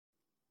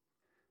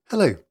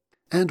Hello,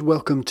 and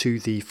welcome to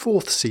the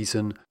fourth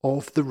season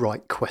of the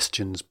Right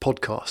Questions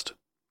podcast.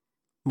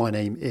 My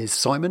name is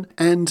Simon,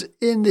 and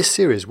in this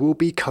series we'll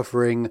be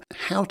covering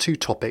how-to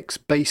topics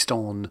based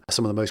on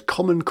some of the most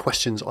common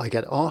questions I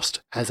get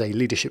asked as a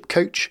leadership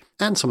coach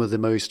and some of the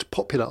most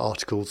popular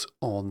articles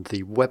on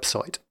the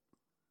website.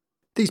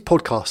 These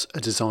podcasts are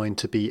designed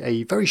to be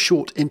a very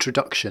short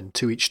introduction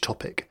to each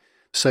topic,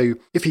 so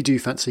if you do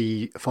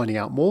fancy finding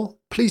out more,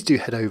 please do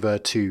head over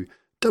to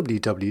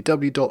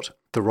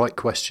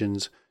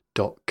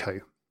www.therightquestions.co.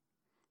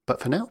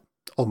 But for now,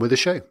 on with the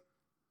show.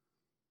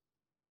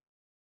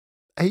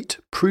 8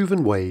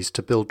 proven ways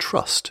to build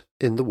trust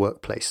in the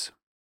workplace.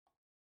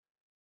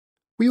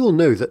 We all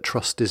know that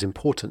trust is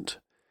important,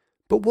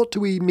 but what do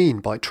we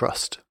mean by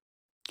trust?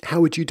 How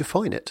would you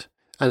define it?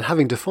 And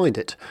having defined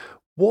it,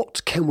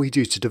 what can we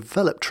do to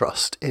develop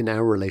trust in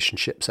our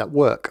relationships at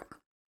work?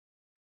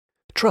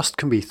 Trust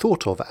can be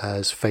thought of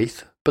as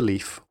faith,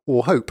 belief,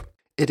 or hope.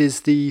 It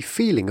is the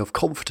feeling of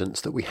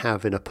confidence that we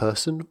have in a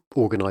person,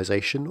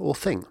 organisation, or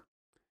thing.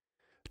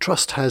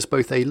 Trust has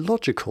both a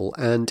logical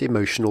and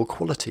emotional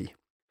quality.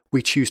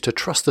 We choose to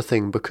trust a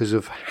thing because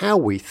of how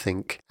we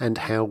think and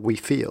how we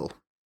feel.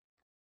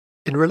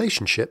 In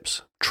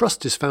relationships,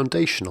 trust is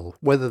foundational,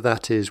 whether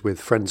that is with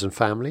friends and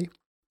family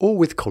or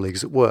with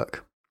colleagues at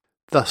work.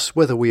 Thus,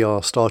 whether we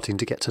are starting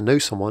to get to know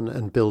someone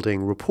and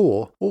building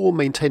rapport or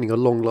maintaining a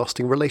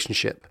long-lasting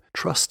relationship,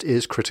 trust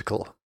is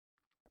critical.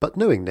 But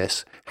knowing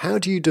this, how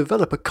do you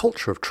develop a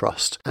culture of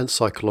trust and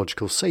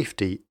psychological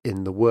safety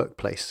in the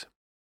workplace?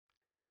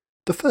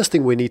 The first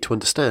thing we need to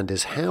understand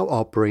is how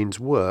our brains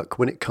work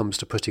when it comes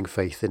to putting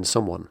faith in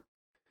someone.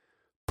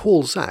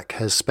 Paul Zak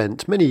has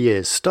spent many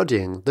years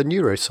studying the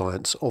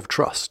neuroscience of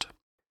trust.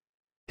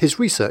 His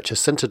research has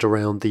centered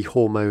around the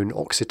hormone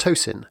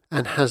oxytocin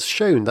and has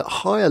shown that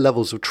higher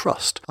levels of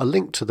trust are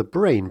linked to the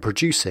brain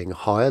producing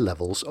higher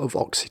levels of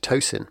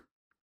oxytocin.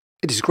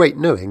 It is great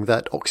knowing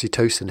that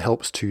oxytocin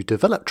helps to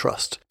develop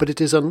trust, but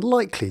it is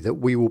unlikely that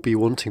we will be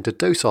wanting to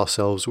dose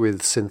ourselves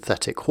with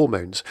synthetic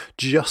hormones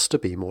just to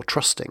be more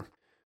trusting.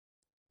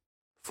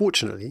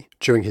 Fortunately,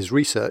 during his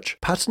research,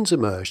 patterns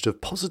emerged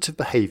of positive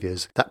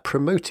behaviours that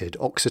promoted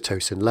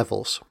oxytocin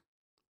levels.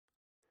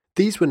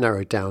 These were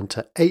narrowed down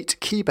to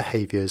 8 key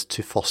behaviours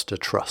to foster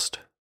trust.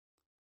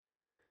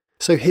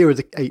 So here are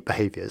the 8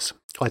 behaviours,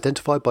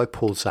 identified by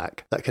Paul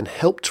Zak, that can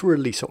help to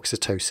release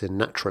oxytocin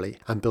naturally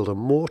and build a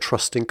more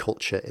trusting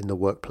culture in the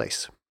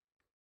workplace.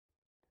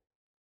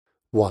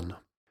 1.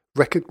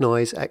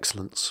 Recognise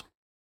excellence.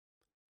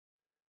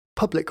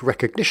 Public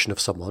recognition of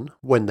someone,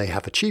 when they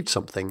have achieved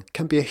something,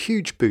 can be a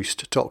huge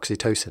boost to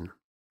oxytocin.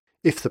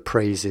 If the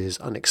praise is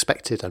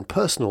unexpected and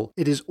personal,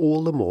 it is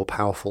all the more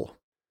powerful.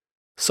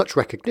 Such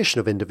recognition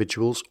of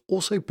individuals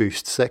also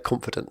boosts their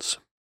confidence.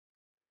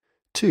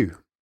 2.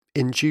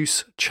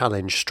 Induce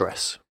challenge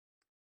stress.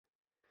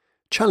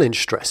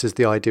 Challenge stress is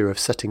the idea of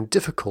setting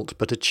difficult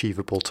but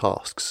achievable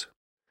tasks.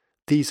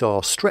 These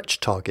are stretch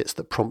targets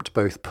that prompt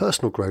both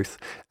personal growth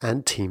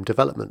and team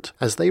development,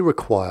 as they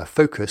require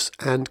focus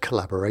and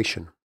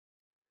collaboration.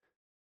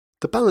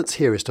 The balance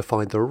here is to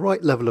find the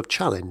right level of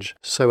challenge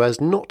so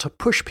as not to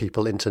push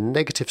people into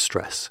negative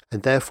stress,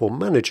 and therefore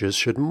managers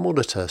should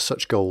monitor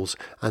such goals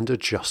and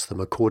adjust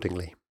them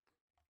accordingly.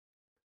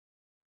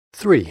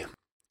 3.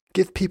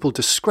 Give people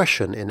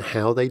discretion in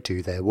how they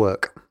do their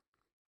work.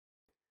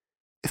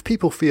 If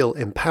people feel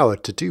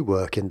empowered to do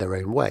work in their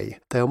own way,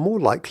 they are more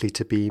likely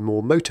to be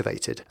more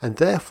motivated and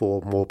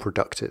therefore more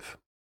productive.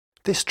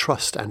 This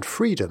trust and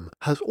freedom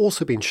has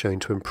also been shown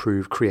to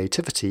improve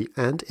creativity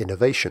and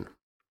innovation.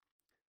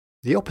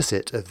 The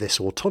opposite of this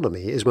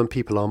autonomy is when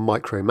people are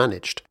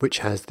micromanaged, which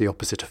has the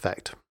opposite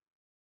effect.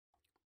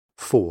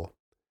 4.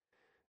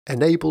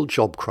 Enable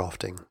job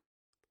crafting.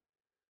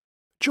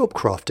 Job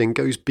crafting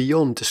goes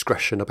beyond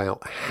discretion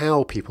about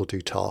how people do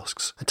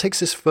tasks and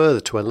takes this further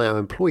to allow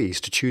employees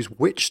to choose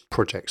which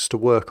projects to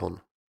work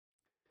on.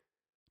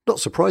 Not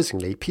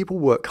surprisingly, people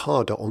work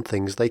harder on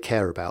things they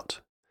care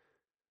about.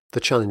 The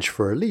challenge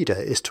for a leader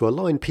is to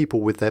align people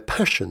with their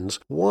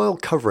passions while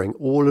covering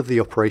all of the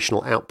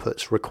operational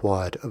outputs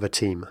required of a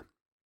team.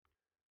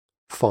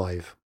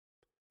 5.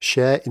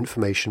 Share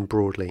information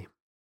broadly.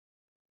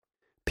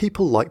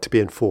 People like to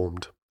be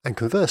informed, and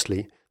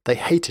conversely, they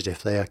hate it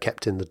if they are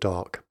kept in the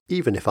dark,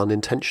 even if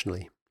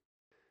unintentionally.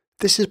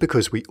 This is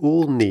because we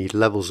all need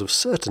levels of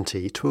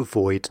certainty to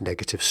avoid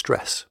negative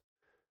stress.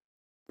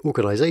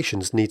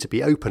 Organisations need to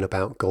be open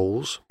about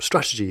goals,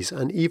 strategies,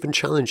 and even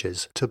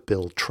challenges to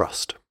build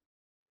trust.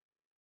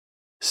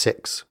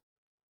 6.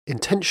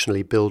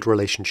 Intentionally build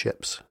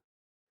relationships.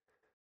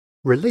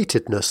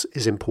 Relatedness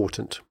is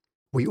important.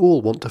 We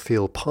all want to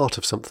feel part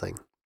of something,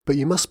 but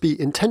you must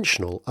be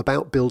intentional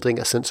about building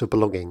a sense of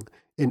belonging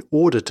in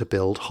order to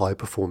build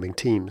high-performing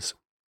teams.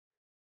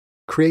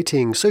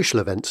 Creating social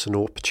events and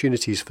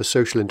opportunities for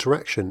social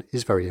interaction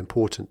is very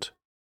important.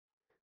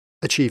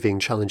 Achieving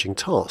challenging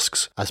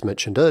tasks, as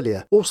mentioned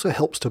earlier, also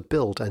helps to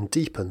build and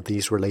deepen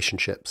these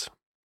relationships.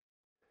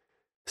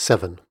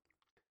 7.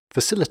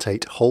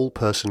 Facilitate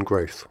whole-person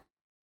growth.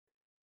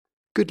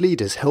 Good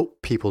leaders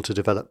help people to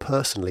develop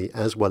personally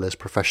as well as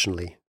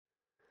professionally.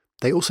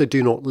 They also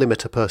do not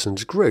limit a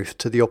person's growth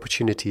to the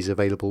opportunities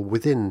available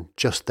within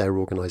just their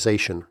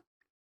organisation.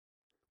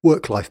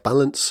 Work-life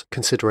balance,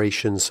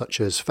 considerations such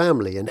as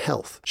family and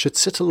health should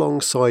sit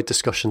alongside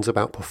discussions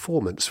about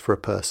performance for a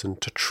person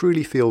to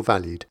truly feel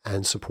valued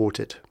and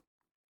supported.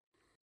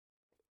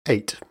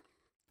 8.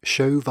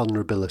 Show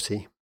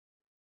vulnerability.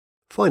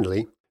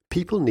 Finally,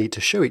 people need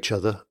to show each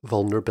other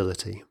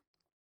vulnerability.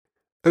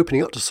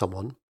 Opening up to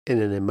someone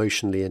in an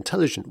emotionally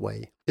intelligent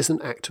way is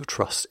an act of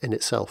trust in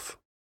itself.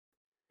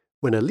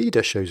 When a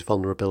leader shows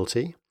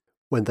vulnerability,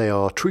 when they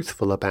are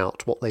truthful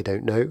about what they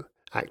don't know,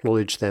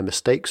 acknowledge their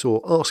mistakes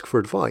or ask for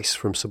advice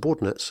from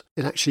subordinates,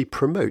 it actually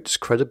promotes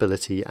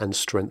credibility and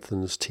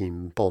strengthens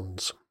team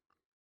bonds.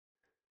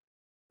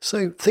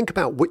 So think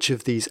about which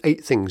of these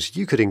 8 things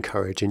you could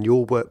encourage in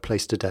your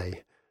workplace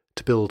today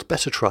to build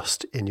better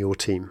trust in your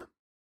team.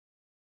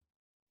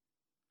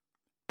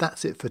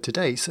 That's it for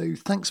today, so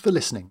thanks for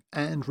listening.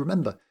 And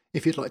remember,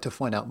 if you'd like to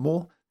find out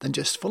more, then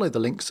just follow the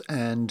links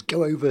and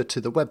go over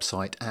to the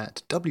website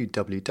at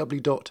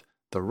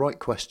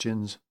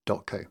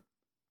www.therightquestions.co.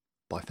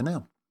 Bye for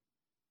now.